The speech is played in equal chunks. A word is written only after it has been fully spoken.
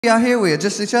Y'all here with?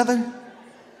 Just each other?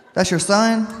 That's your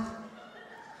son?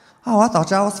 Oh, I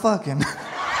thought y'all was fucking.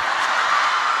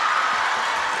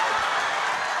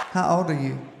 How old are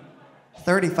you?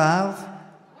 35?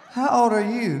 How old are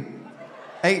you?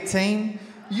 18?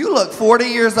 You look 40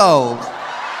 years old.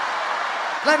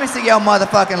 Let me see your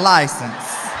motherfucking license.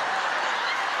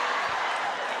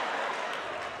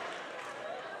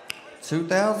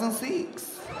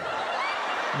 2006.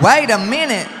 Wait a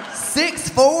minute.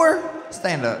 6'4"?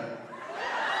 Stand up.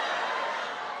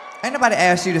 Ain't nobody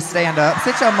asked you to stand up.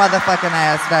 Sit your motherfucking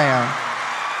ass down.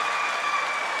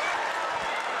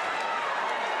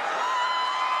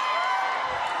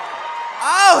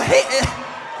 Oh, he is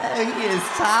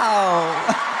tall.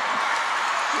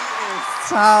 He is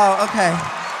tall. Okay.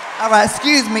 All right,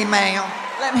 excuse me, ma'am.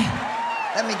 Let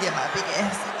me get my big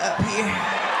ass up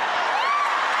here.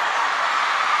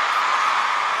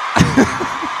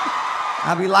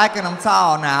 I be liking them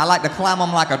tall now. I like to climb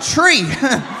them like a tree.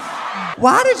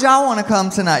 Why did y'all want to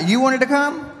come tonight? You wanted to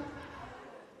come?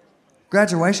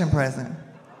 Graduation present.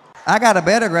 I got a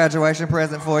better graduation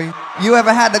present for you. You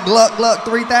ever had the Gluck Gluck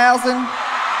 3000?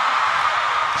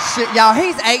 Shit, y'all,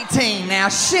 he's 18 now.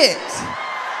 Shit.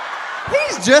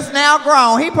 He's just now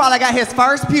grown. He probably got his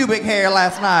first pubic hair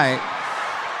last night.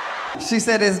 She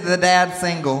said, is the dad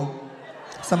single?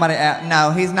 Somebody asked.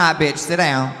 No, he's not, bitch. Sit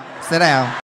down. Sit down.